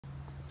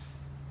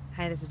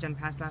Hi, this is Jen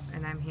Pasloff,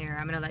 and I'm here.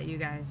 I'm going to let you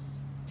guys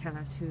tell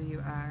us who you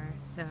are.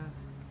 So,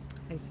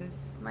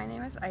 Isis? My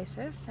name is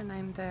Isis, and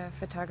I'm the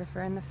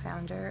photographer and the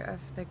founder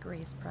of the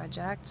Grace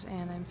Project,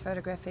 and I'm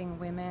photographing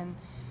women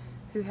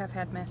who have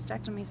had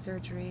mastectomy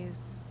surgeries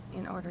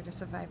in order to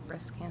survive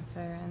breast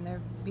cancer, and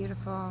they're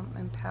beautiful,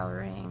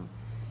 empowering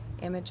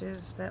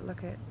images that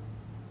look at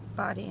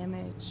body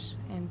image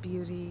and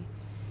beauty,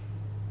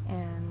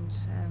 and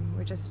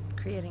we're just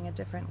creating a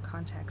different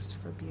context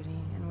for beauty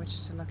in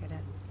which to look at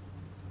it.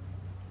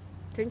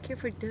 Thank you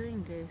for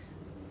doing this.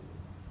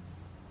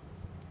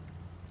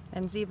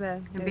 And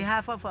Ziba On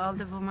behalf of all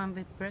the women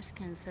with breast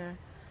cancer.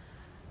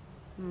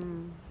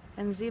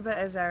 And Ziba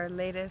is our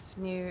latest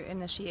new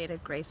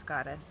initiated Grace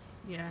Goddess.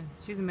 Yeah,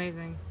 she's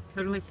amazing.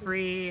 Totally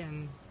free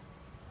and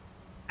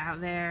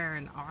out there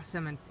and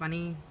awesome and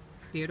funny.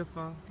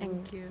 Beautiful.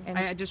 Thank you. And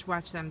I just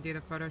watched them do the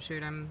photo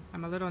shoot. I'm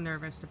a little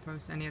nervous to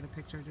post any of the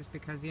pictures just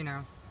because, you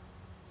know,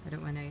 I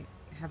don't want to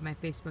have my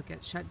Facebook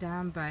get shut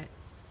down, but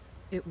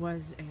it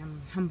was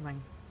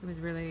humbling. It was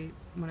really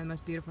one of the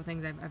most beautiful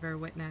things I've ever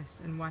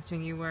witnessed. And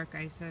watching you work,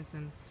 Isis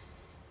and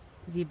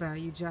Ziba,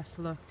 you just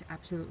looked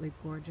absolutely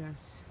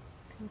gorgeous.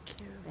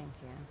 Thank you. Thank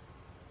you.